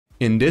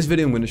In this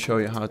video, I'm going to show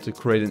you how to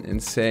create an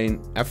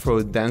insane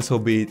Afro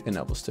dancehall beat in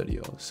FL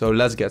Studio. So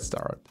let's get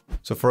started.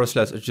 So first,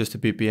 let's adjust the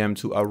BPM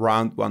to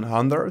around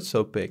 100,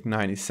 so pick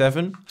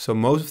 97. So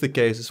most of the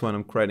cases when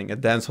I'm creating a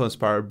dancehall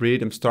inspired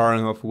beat, I'm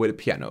starting off with a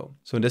piano.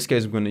 So in this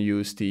case, I'm going to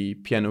use the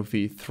Piano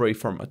V3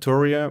 from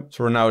Arturia.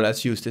 So right now,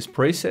 let's use this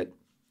preset.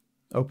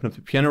 Open up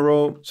the piano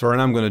roll. So right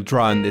now I'm going to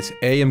draw in this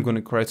A. I'm going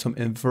to create some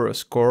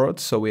inverse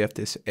chords. So we have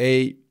this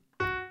A,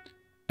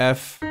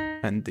 F,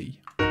 and D.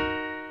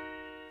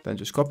 Then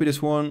just copy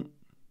this one.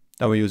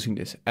 Then we're using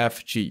this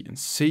F, G, and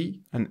C,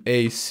 and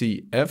A,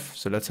 C, F.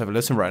 So let's have a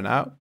listen right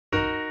now.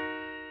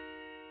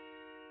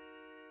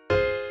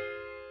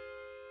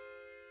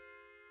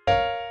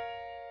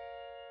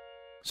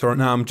 So right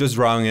now I'm just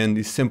drawing in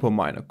these simple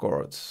minor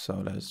chords. So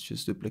let's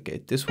just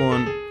duplicate this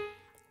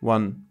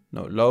one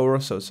note lower,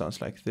 so it sounds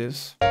like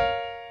this.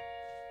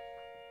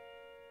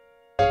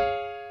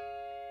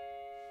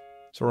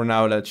 So right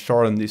now let's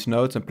shorten these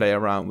notes and play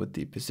around with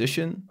the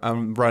position.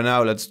 Right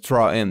now let's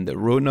draw in the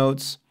root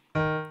notes.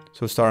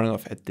 So starting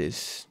off at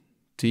this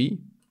T,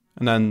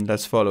 and then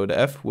let's follow the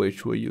F,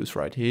 which we'll use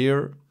right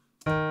here.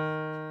 And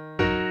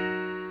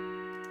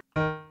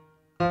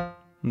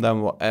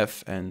then we'll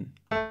F and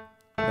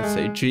let's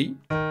say G.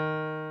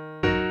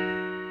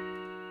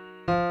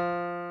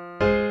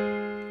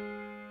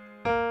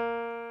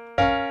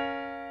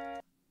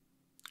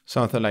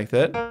 Something like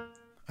that.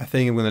 I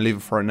think I'm going to leave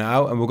it for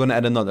now, and we're going to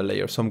add another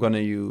layer. So I'm going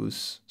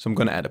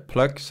to add a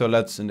Pluck. So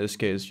let's in this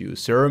case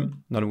use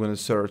Serum. Then I'm going to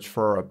search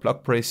for a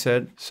Pluck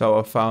preset. So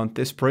I found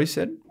this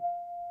preset,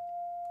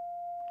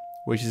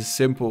 which is a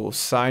simple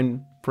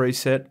sine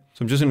preset.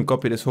 So I'm just going to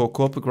copy this whole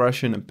chord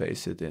progression and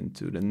paste it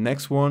into the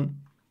next one,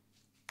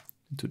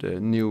 into the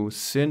new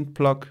synth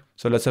Pluck.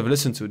 So let's have a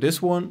listen to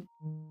this one.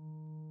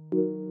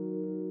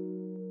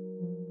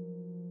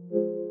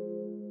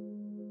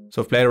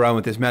 So I've played around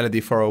with this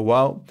melody for a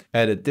while,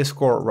 added this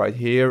chord right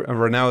here,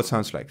 and right now it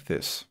sounds like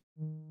this.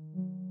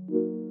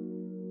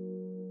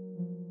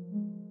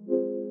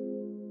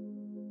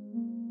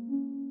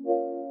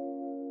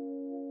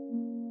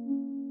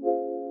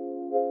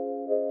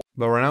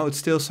 But right now it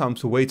still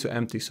sounds way too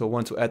empty, so I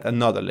want to add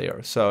another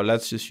layer. So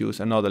let's just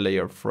use another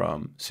layer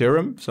from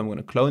Serum. So I'm going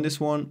to clone this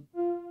one.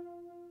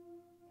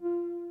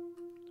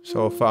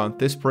 So I found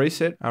this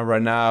preset, and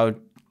right now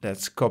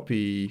let's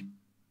copy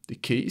the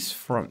keys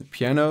from the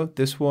piano,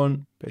 this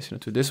one, paste it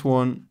into this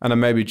one, and then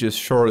maybe just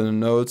shorten the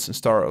notes and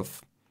start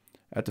off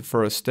at the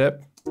first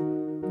step.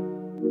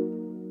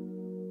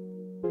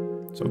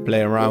 So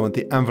play around with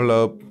the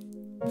envelope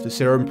of the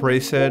Serum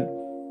preset.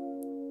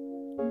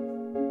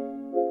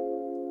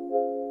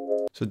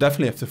 So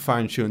definitely have to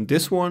fine tune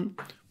this one,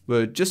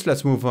 but just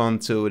let's move on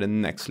to the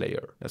next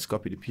layer. Let's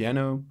copy the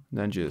piano,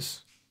 then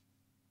just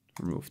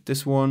remove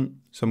this one.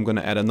 So I'm gonna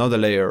add another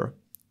layer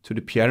to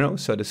the piano.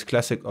 So this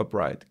classic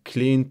upright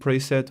clean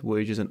preset,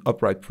 which is an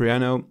upright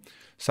piano,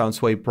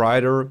 sounds way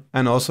brighter,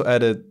 and also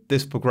added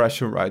this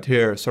progression right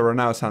here. So right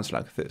now it sounds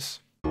like this.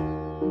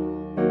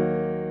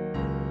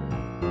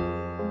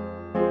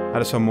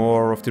 Added some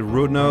more of the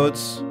root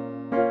notes.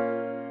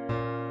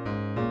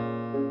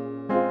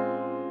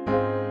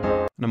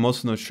 And I'm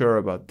also not sure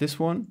about this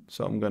one,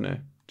 so I'm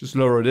gonna just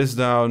lower this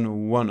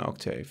down 1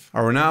 octave.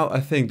 Alright, now I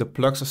think the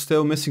plucks are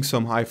still missing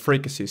some high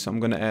frequency, so I'm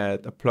gonna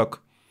add a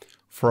pluck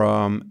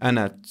from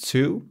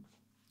NAT2,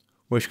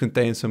 which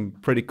contains some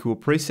pretty cool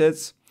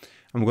presets.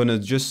 I'm gonna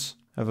just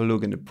have a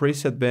look in the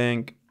preset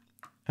bank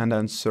and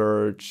then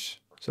search,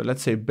 so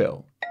let's say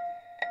bell.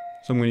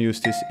 So I'm gonna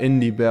use this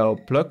indie bell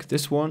pluck,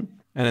 this one.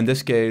 And in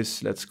this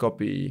case, let's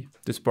copy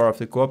this part of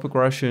the chord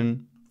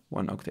progression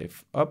 1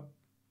 octave up.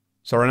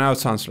 So right now it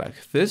sounds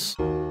like this.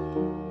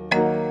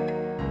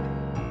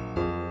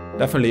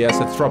 Definitely has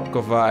a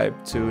tropical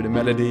vibe to the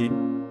melody.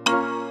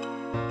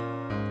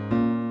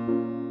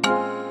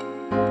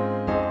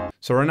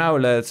 So right now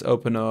let's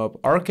open up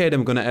Arcade.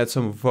 I'm gonna add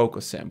some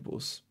vocal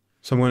samples.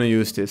 So I'm gonna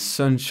use this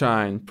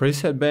Sunshine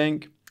preset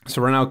bank.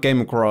 So right now I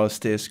came across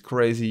this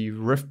crazy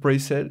Riff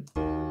preset.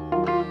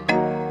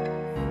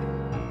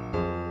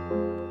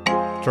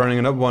 Turning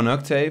it up 1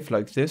 octave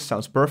like this,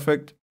 sounds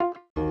perfect.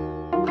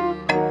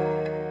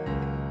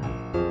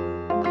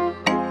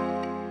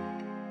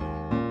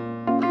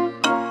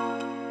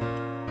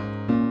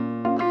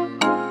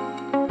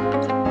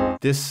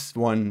 This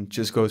one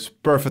just goes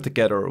perfect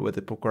together with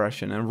the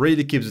progression and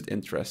really keeps it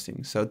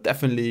interesting. So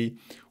definitely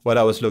what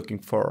I was looking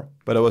for.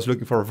 But I was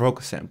looking for a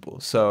vocal sample.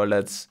 So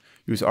let's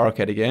use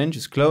Arcade again,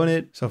 just clone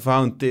it. So I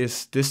found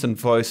this Distant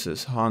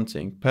Voices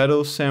Haunting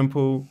Pedal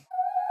sample.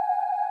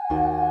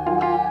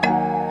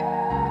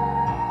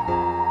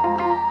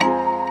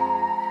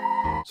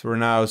 So right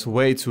now it's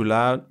way too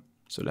loud.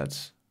 So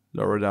let's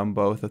lower down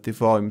both of the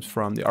volumes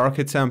from the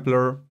Arcade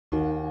sampler.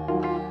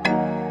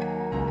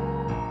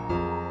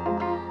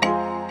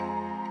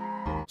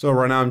 So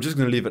right now I'm just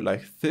gonna leave it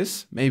like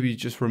this. Maybe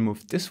just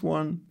remove this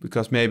one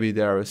because maybe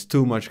there is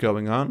too much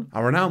going on.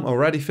 And right now I'm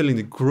already feeling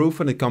the groove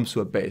when it comes to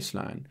a bass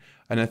line.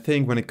 And I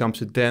think when it comes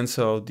to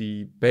dancehall,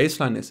 the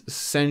bassline is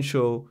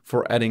essential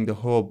for adding the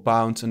whole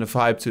bounce and the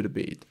vibe to the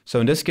beat. So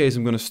in this case,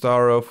 I'm going to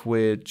start off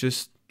with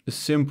just a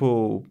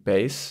simple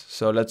bass.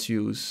 So let's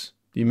use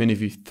the Mini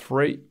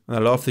V3. And I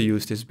love to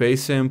use this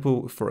bass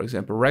sample, for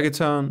example,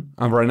 reggaeton.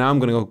 And right now I'm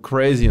going to go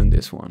crazy on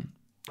this one.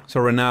 So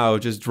right now,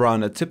 just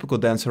drawing a typical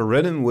dancehall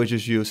rhythm, which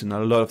is used in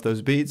a lot of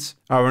those beats.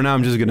 Right now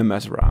I'm just going to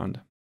mess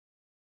around.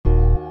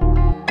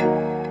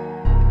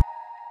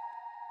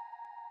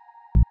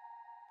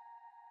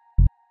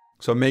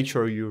 So make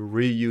sure you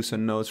reuse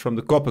some notes from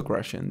the chord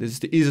progression. This is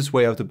the easiest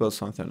way how to build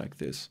something like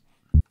this.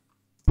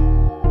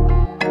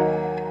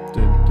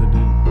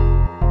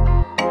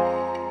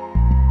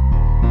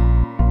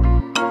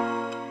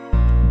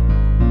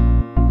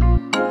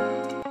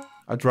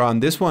 I draw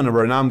on this one, and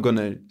right now I'm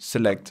gonna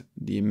select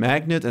the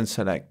magnet and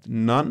select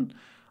none.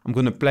 I'm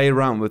gonna play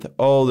around with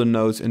all the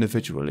notes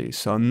individually,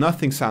 so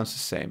nothing sounds the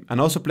same.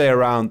 And also play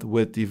around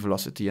with the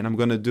velocity, and I'm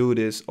gonna do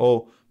this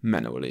all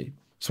manually.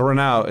 So right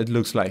now it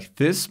looks like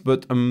this,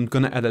 but I'm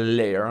gonna add a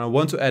layer. I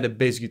want to add a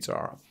bass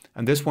guitar.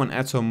 And this one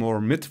adds some more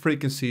mid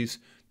frequencies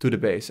to the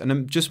bass. And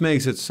it just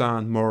makes it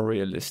sound more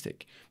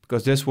realistic.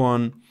 Because this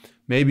one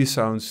maybe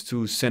sounds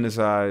too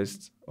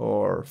synthesized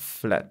or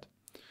flat.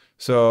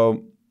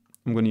 So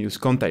I'm gonna use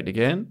Contact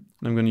again.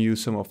 I'm gonna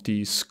use some of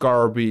the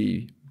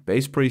Scarby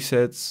bass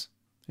presets.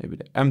 Maybe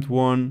the amped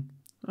one,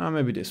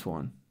 maybe this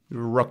one, the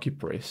Rocky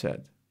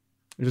preset.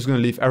 I'm just gonna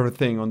leave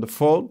everything on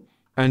default.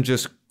 And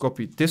just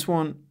copy this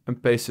one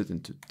and paste it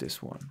into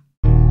this one.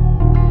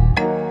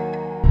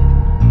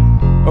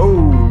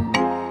 Oh!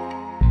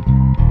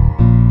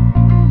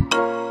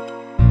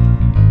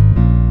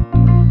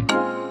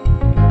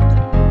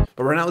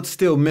 But right now it's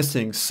still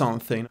missing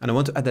something. And I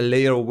want to add a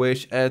layer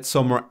which adds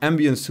some more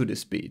ambience to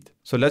this beat.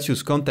 So let's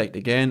use Contact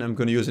again. I'm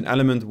going to use an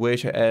element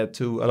which I add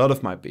to a lot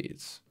of my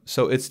beats.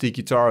 So it's the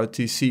guitar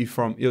TC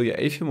from Ilya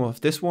Efimov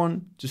of this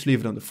one. Just leave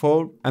it on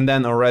default. And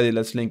then already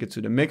let's link it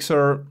to the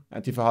mixer.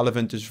 At the Valhalla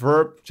Vintage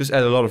Verb. Just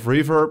add a lot of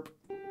reverb.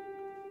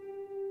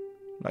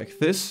 Like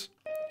this.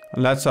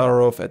 And let's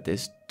start off at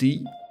this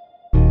D.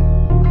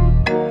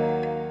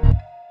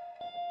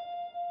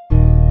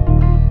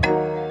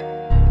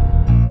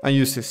 And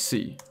use this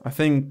C. I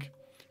think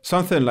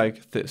something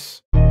like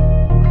this.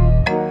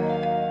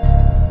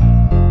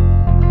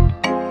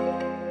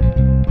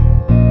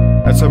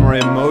 Add some more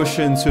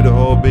emotion to the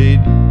whole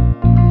beat.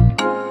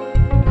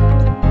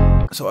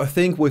 So I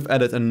think we've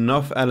added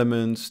enough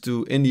elements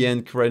to, in the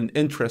end, create an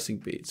interesting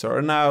beat. So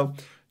now,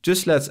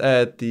 just let's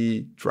add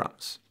the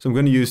drums. So I'm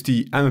going to use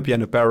the I'm a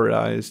Piano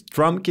Paradise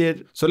drum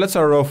kit. So let's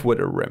start off with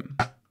a rim.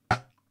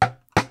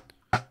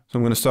 So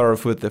I'm going to start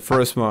off with the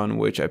first one,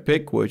 which I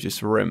pick, which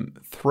is rim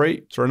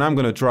 3. So now I'm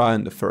going to draw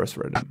in the first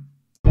rhythm.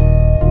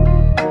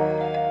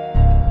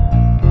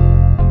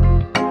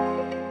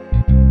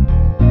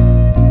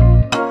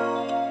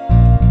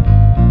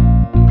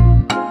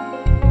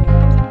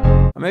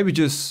 Maybe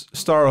just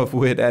start off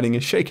with adding a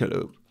shaker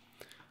loop.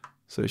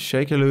 So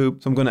shaker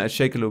loop, so I'm gonna add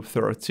shaker loop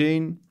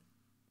 13,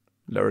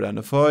 lower down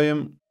the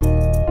volume.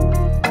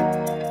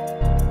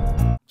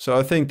 So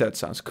I think that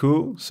sounds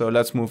cool. So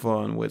let's move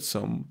on with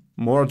some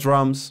more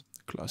drums,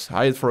 class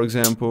height for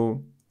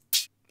example.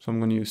 So I'm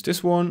gonna use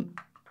this one.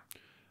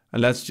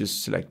 And let's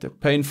just select the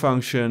paint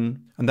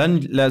function. And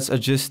then let's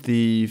adjust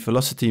the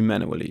velocity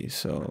manually.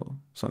 So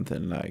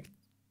something like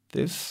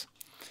this.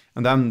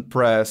 And then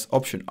press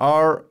Option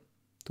R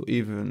to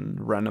even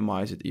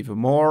randomize it even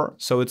more.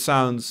 So it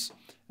sounds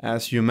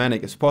as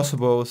humanic as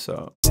possible.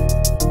 So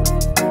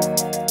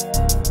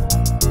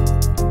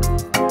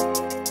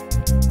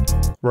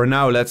right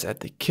now let's add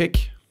the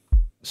kick.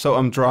 So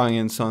I'm drawing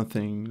in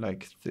something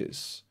like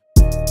this.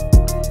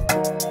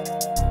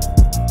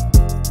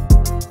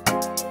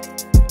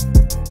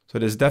 So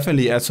this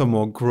definitely adds some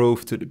more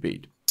groove to the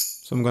beat.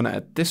 So I'm gonna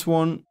add this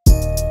one.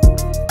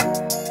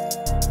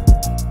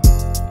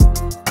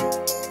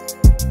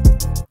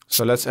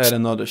 So let's add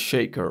another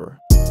shaker.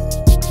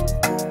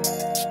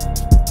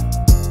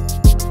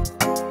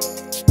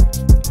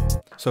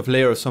 So I've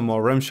layered some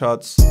more rim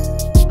shots.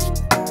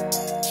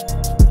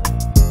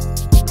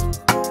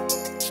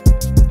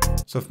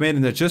 So I've made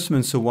an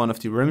adjustment to one of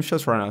the rim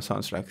shots. Right now it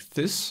sounds like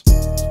this.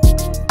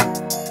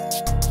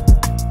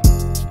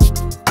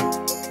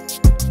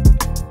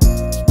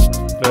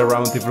 Play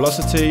around with the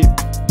velocity.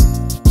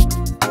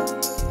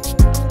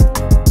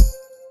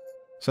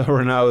 So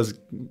right now it's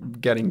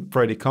getting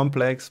pretty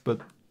complex,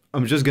 but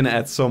I'm just gonna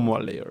add some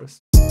more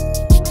layers.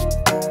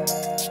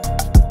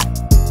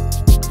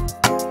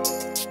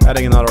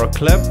 Adding another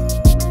clip.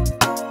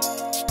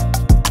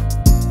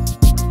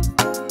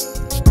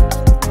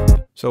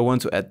 So I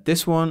want to add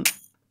this one,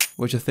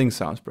 which I think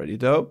sounds pretty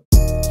dope.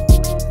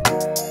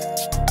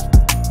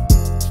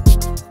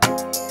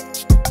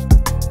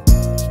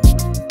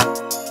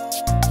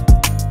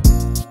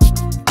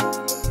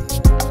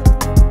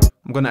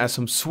 I'm gonna add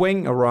some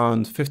swing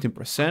around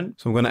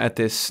 15%. So I'm gonna add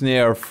this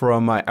snare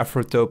from my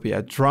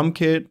Afrotopia drum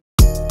kit.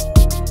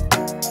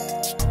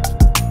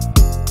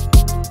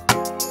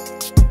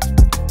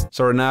 So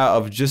So now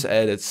I've just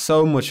added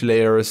so much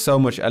layers, so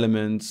much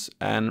elements,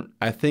 and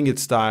I think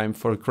it's time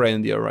for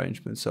creating the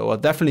arrangement. So I'll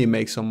definitely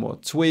make some more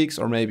tweaks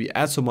or maybe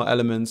add some more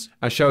elements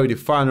and show you the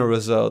final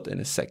result in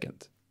a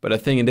second. But I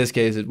think in this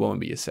case, it won't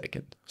be a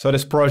second. So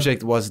this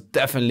project was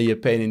definitely a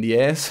pain in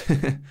the ass.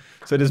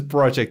 So this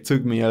project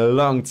took me a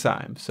long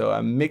time. So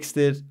I mixed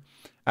it,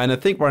 and I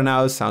think right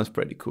now it sounds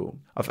pretty cool.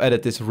 I've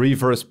added this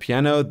reverse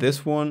piano,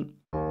 this one.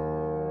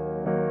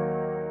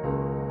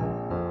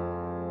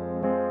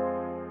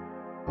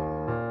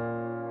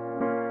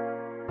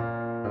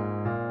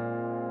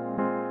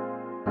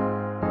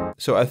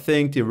 So I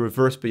think the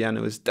reverse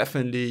piano is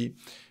definitely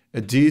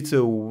a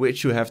detail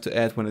which you have to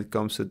add when it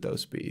comes to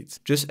those beats.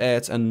 Just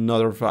adds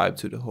another vibe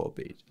to the whole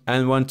beat.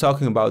 And when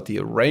talking about the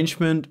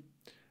arrangement,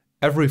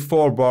 every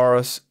 4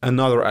 bars,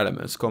 another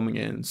element's coming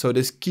in. So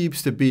this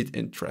keeps the beat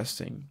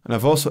interesting. And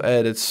I've also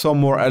added some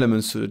more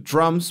elements to the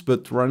drums,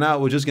 but right now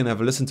we're just gonna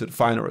have a listen to the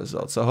final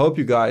results. So I hope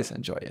you guys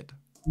enjoy it.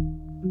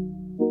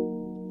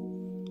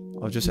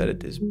 I'll just edit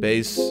this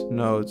bass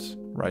note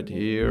right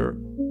here,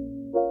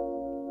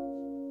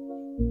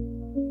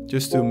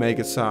 just to make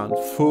it sound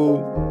full.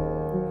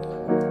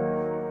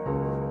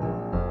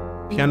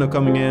 Piano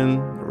coming in,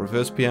 the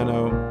reverse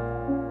piano,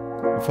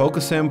 a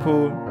focus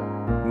sample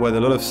with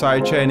a lot of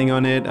side chaining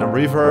on it and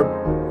reverb,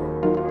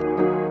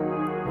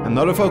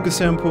 another focus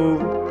sample,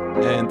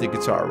 and the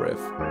guitar riff.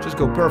 Just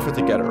go perfect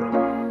together.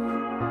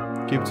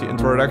 Keep the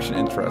introduction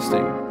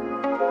interesting.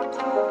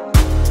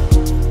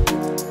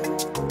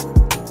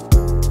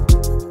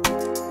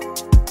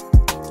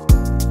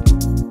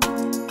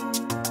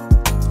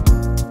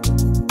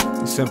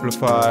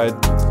 Simplified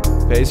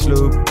bass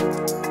loop,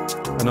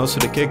 and also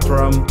the kick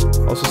drum,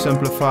 also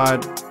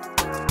simplified.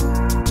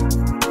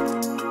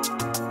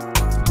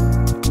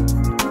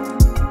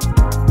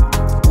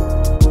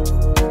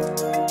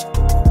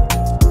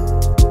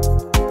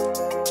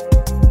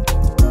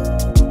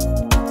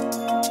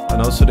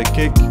 And also the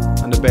kick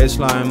and the bass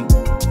line,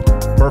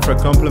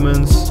 perfect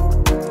complements.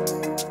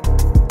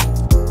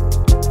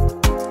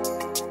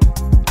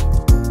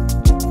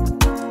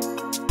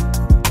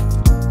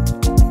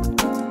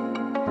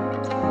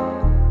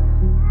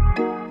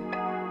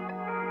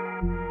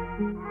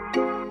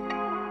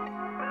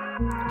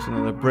 There's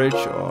another bridge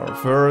or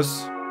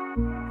verse.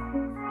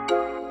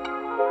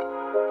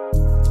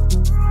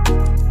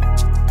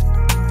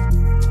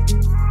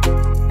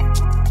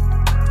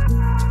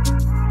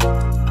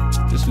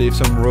 Just leave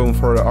some room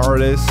for the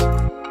artist.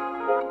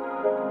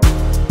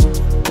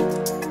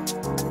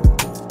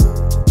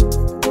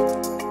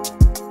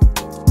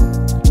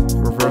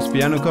 Reverse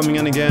piano coming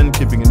in again,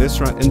 keeping it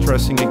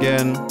interesting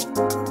again.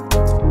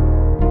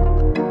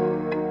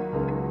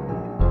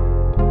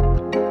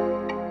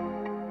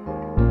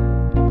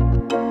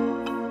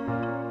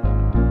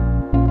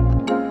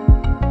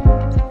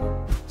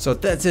 So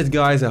that's it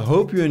guys, I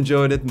hope you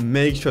enjoyed it.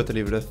 Make sure to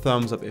leave it a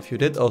thumbs up if you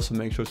did. Also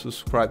make sure to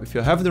subscribe if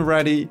you haven't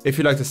already. If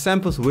you like the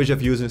samples which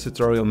I've used in this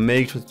tutorial,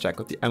 make sure to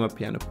check out the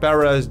Amapiano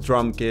Paris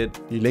drum kit.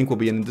 The link will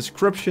be in the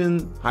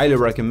description, highly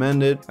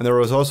recommend it. And there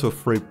was also a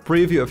free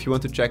preview if you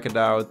want to check it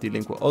out. The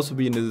link will also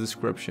be in the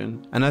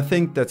description. And I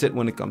think that's it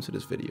when it comes to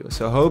this video.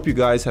 So I hope you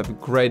guys have a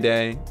great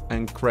day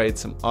and create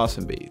some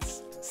awesome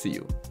beats. See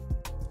you.